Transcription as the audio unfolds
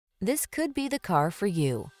This could be the car for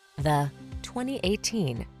you. The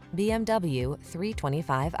 2018 BMW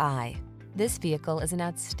 325i. This vehicle is an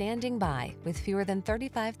outstanding buy with fewer than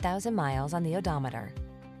 35,000 miles on the odometer.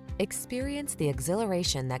 Experience the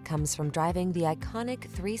exhilaration that comes from driving the iconic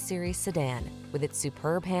 3 Series sedan. With its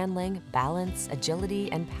superb handling, balance,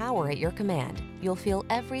 agility, and power at your command, you'll feel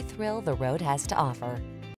every thrill the road has to offer.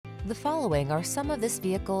 The following are some of this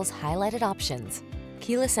vehicle's highlighted options: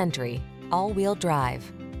 keyless entry, all-wheel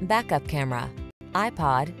drive, backup camera,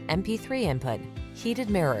 iPod, MP3 input, heated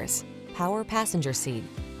mirrors, power passenger seat,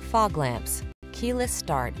 fog lamps, keyless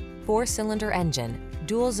start, 4-cylinder engine,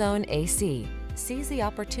 dual zone AC. Seize the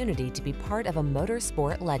opportunity to be part of a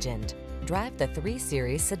motorsport legend. Drive the 3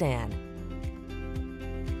 Series sedan.